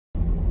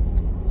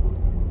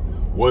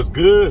What's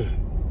good?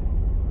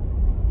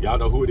 Y'all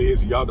know who it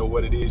is. Y'all know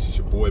what it is. It's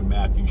your boy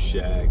Matthew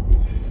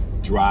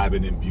SHAQ,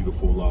 driving in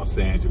beautiful Los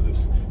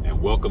Angeles.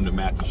 And welcome to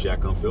Matthew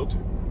SHAQ Unfiltered.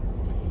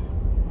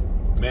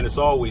 Man, it's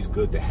always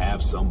good to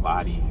have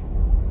somebody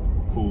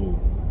who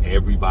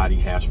everybody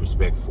has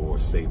respect for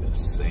say the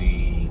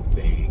same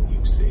thing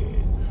you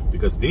said.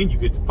 Because then you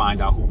get to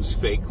find out who's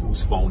fake,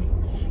 who's phony,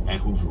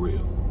 and who's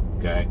real.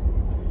 Okay?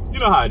 You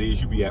know how it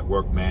is. You be at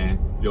work, man.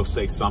 You'll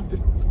say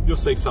something. You'll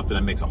say something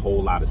that makes a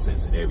whole lot of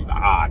sense, and everybody,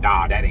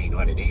 nah, that ain't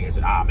what it is.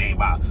 And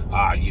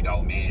man, you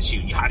know, man,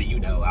 shoot, how do you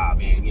know?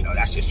 Man, you know,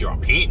 that's just your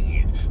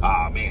opinion.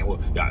 Man,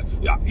 well,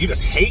 you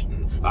just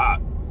hating.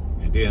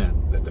 And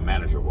then let the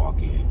manager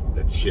walk in,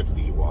 let the shift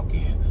lead walk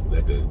in,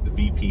 let the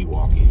VP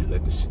walk in,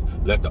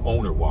 let the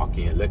owner walk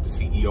in, let the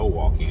CEO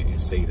walk in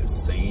and say the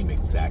same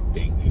exact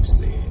thing you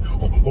said.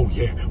 Oh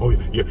yeah.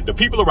 The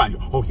people around you.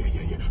 Oh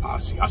yeah. I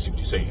see what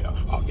you're saying.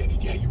 Oh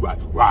yeah, you right.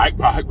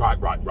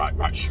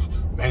 Shoot,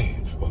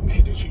 man, well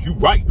man, you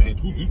right, man.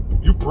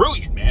 You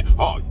brilliant, man.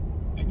 Oh,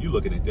 and you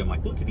looking at them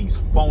like, look at these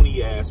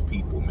phony ass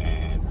people,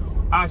 man.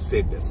 I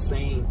said the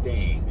same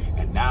thing,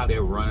 and now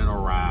they're running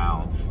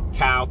around,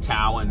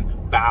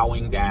 kowtowing,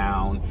 bowing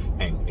down,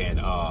 and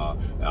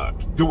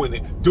doing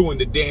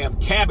the damn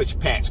cabbage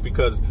patch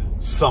because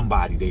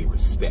somebody they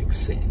respect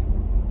said.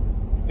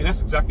 And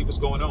that's exactly what's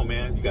going on,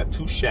 man. You got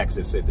two SHAQs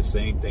that said the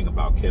same thing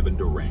about Kevin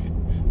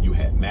Durant. You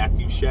had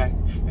Matthew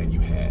SHAQ and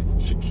you had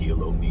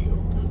Shaquille O'Neal.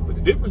 But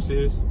the difference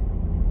is,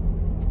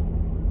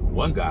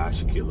 one guy,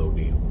 Shaquille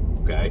O'Neal.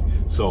 Okay,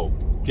 so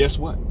guess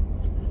what?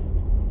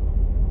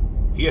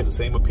 He has the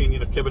same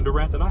opinion of Kevin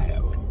Durant that I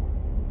have.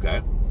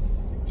 Okay?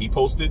 He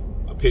posted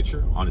a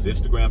picture on his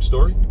Instagram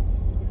story,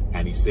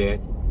 and he said,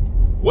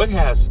 what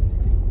has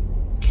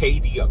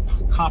KD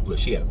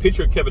accomplished? He had a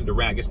picture of Kevin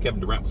Durant. I guess Kevin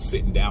Durant was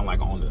sitting down,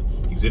 like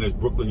he was in his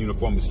Brooklyn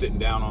uniform, was sitting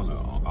down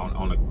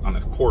on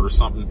a court or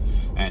something,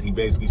 and he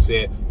basically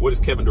said, what has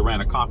Kevin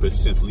Durant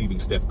accomplished since leaving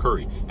Steph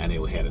Curry? And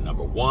it had a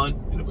number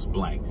 1, and it was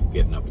blank. He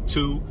had a number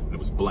 2, and it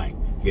was blank.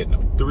 He had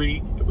number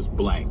 3, it was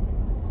blank.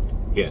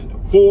 He had a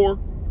number 4.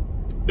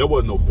 There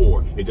was no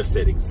 4. It just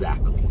said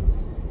exactly.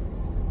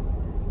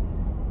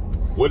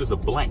 What is a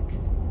blank?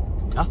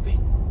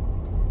 Nothing.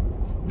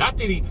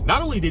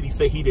 Not only did he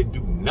say he didn't do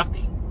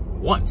nothing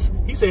once,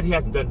 he said he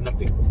hasn't done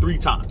nothing 3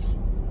 times.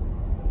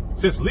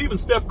 Since leaving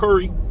Steph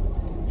Curry,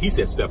 he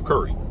said Steph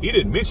Curry. He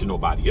didn't mention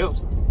nobody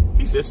else.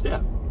 He said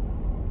Steph.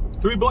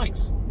 3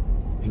 blanks.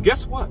 And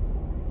guess what?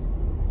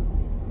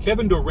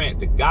 Kevin Durant,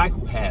 the guy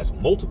who has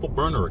multiple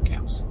burner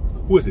accounts,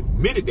 who has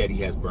admitted that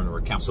he has burner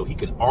accounts so he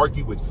can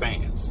argue with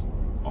fans,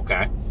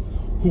 okay,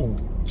 who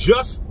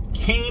just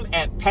came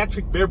at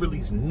Patrick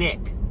Beverley's neck,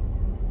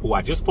 who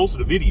I just posted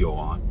a video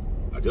on.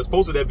 I just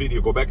posted that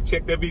video. Go back and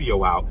check that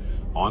video out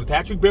on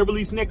Patrick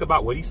Beverley's neck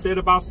about what he said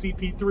about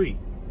CP3.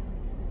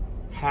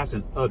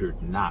 Hasn't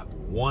uttered not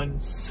one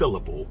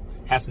syllable,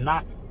 has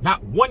not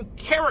one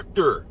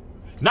character,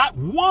 not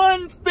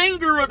one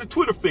finger of the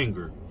Twitter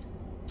finger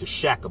to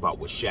SHAQ about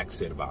what SHAQ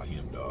said about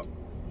him, dog.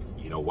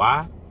 You know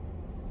why?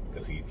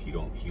 Because he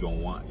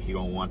don't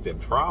want them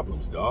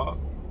problems, dog.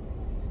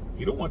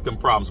 He don't want them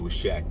problems with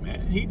SHAQ,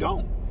 man. He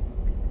don't.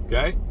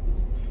 Okay?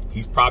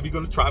 He's probably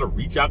going to try to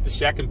reach out to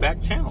SHAQ and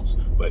back channels,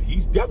 but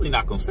he's definitely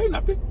not going to say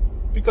nothing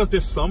because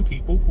there's some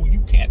people who you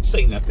can't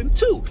say nothing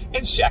to,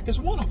 and SHAQ is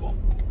one of them.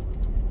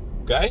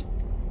 Okay?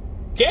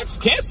 Can't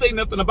say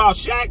nothing about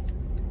SHAQ.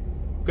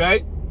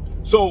 Okay?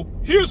 So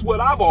here's what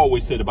I've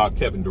always said about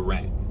Kevin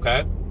Durant.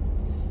 Okay?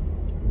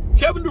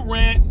 Kevin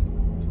Durant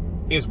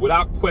is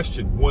without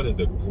question one of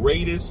the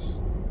greatest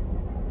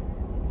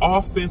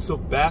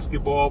offensive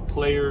basketball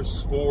players,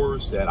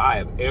 scorers that I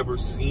have ever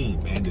seen,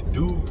 man. The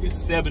dude is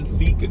 7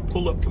 feet, can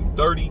pull up from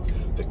 30.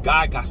 The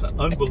guy got an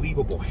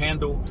unbelievable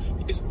handle.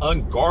 It's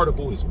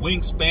unguardable. His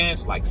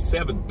wingspan's like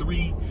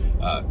 7'3".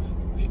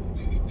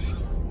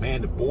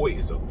 Man, the boy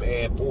is a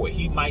bad boy.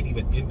 He might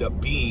even end up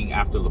being,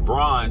 after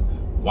LeBron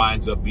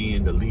winds up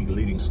being the league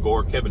leading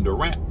scorer, Kevin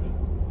Durant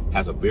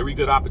has a very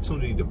good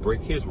opportunity to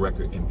break his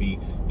record and be,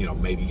 you know,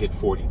 maybe hit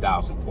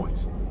 40,000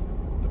 points.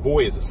 The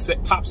boy is a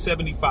top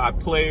 75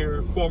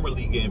 player, former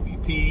league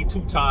MVP,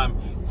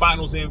 2-time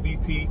finals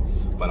MVP.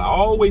 But I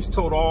always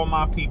told all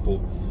my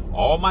people,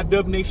 all my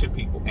Dub Nation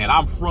people, and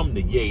I'm from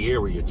the Yay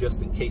area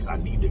just in case I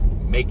need to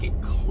make it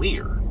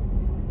clear.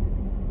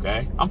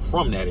 Okay? I'm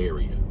from that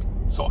area.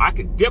 So I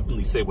can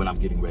definitely say what I'm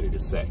getting ready to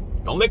say.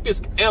 Don't let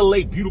this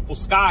LA beautiful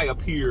sky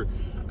up here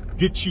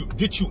get you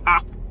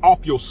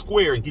off your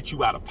square and get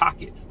you out of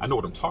pocket. I know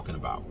what I'm talking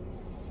about.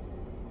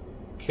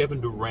 Kevin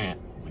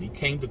Durant, when he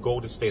came to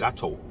Golden State, I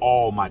told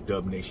all my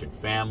Dub Nation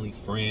family,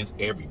 friends,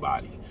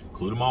 everybody,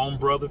 including my own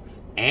brother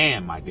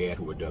and my dad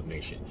who are Dub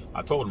Nation.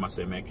 I told him, I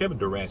said, man, Kevin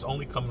Durant's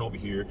only coming over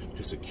here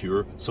to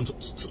secure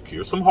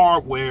some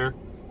hardware,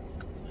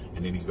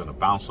 and then he's gonna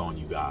bounce on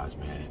you guys,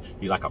 man.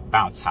 He's like a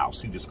bounce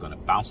house. He's just gonna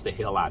bounce the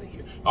hell out of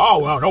here. Oh,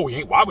 well, no, he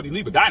ain't. Why would he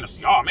leave a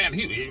dynasty? Oh man,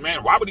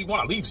 man, why would he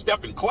want to leave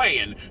Steph and Clay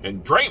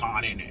and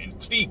Draymond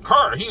and Steve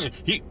Kerr?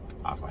 I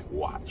was like,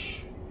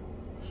 watch.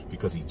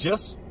 Because he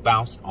just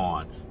bounced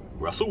on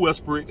Russell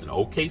Westbrook and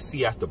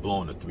OKC after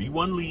blowing a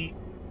 3-1 lead.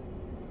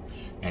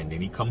 And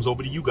then he comes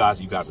over to you guys.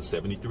 You guys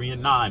are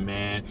 73-9,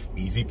 man.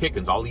 Easy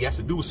pickings. All he has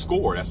to do is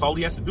score. That's all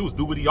he has to do is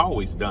do what he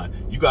always done.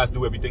 You guys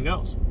do everything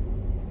else.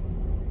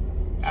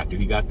 After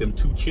he got them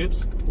 2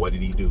 chips, what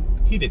did he do?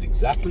 He did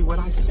exactly what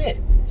I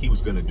said he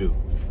was going to do.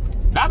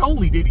 Not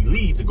only did he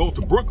leave to go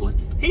to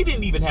Brooklyn, he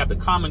didn't even have the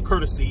common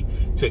courtesy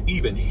to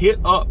even hit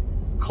up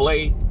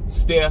Clay,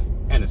 Steph,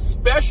 and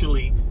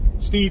especially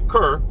Steve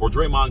Kerr or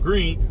Draymond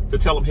Green to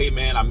tell him, hey,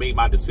 man, I made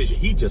my decision.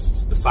 He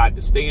just decided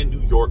to stay in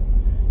New York,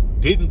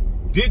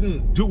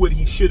 didn't do what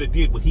he should have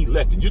did when he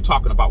left. And you're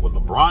talking about what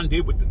LeBron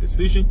did with the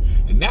decision.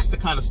 And that's the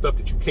kind of stuff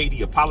that you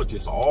KD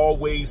apologists are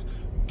always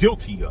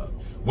guilty of.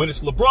 When it's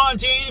LeBron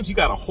James, you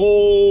got a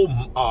whole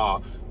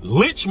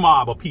lynch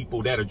mob of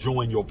people that are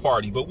joining your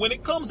party. But when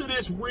it comes to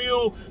this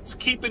real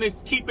keeping it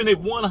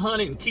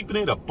 100 and keeping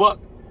it a buck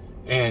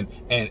and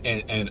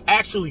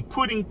actually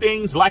putting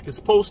things like it's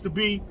supposed to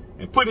be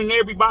and putting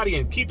everybody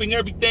and keeping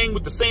everything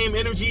with the same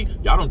energy,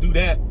 y'all don't do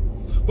that.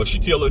 But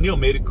Shaquille O'Neal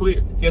made it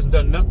clear. He hasn't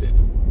done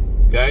nothing.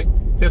 Okay?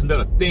 He hasn't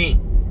done a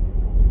thing.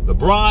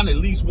 LeBron at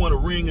least won a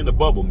ring in the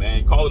bubble,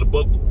 man. Call it a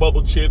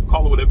bubble chip,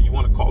 call it whatever you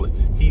want to call it.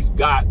 He's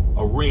got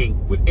a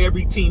ring with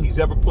every team he's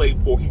ever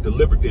played for. He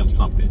delivered them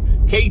something.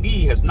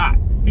 KD has not.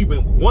 He's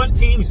been with one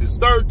team, he's his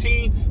 3rd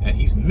team, and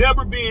he's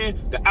never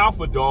been the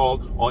alpha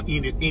dog on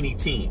any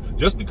team.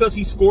 Just because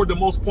he scored the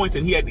most points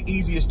and he had the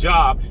easiest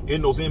job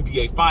in those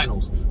NBA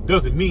finals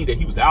doesn't mean that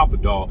he was the alpha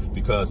dog,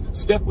 because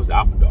Steph was the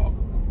alpha dog.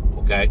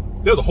 Okay?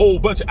 There's a whole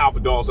bunch of alpha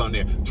dogs on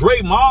there.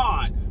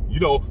 Draymond,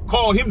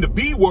 called him the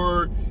B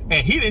word,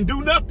 and he didn't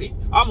do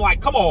nothing. I'm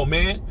like, come on,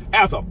 man.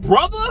 As a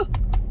brother,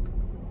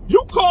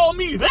 you call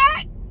me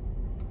that?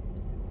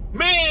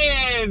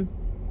 Man,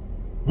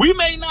 we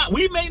may not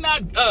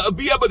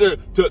be able to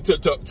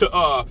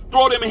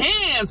throw them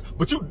hands,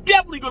 but you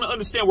definitely gonna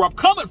understand where I'm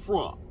coming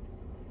from.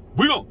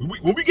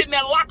 When we get in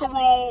that locker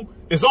room,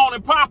 it's on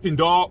and popping,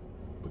 dog.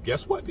 But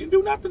guess what? Didn't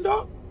do nothing,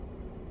 dog.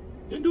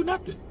 Didn't do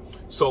nothing.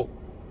 So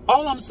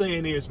all I'm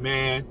saying is,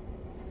 man,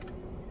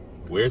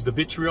 where's the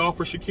vitriol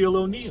for Shaquille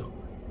O'Neal?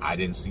 I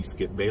didn't see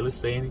Skip Bayless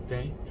say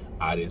anything.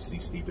 I didn't see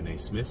Stephen A.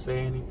 Smith say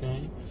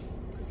anything.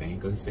 Because they ain't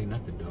going to say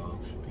nothing, dog.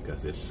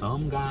 Because there's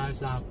some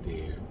guys out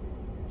there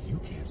you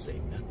can't say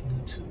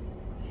nothing to.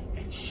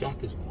 And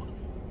SHAQ is one of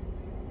them.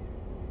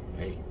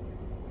 Hey,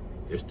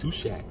 there's 2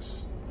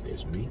 SHAQs.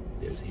 There's me,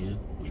 there's him.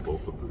 We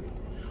both agree.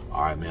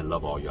 All right, man.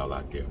 Love all y'all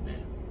out there,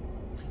 man.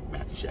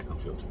 Matthew SHAQ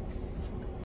Unfiltered.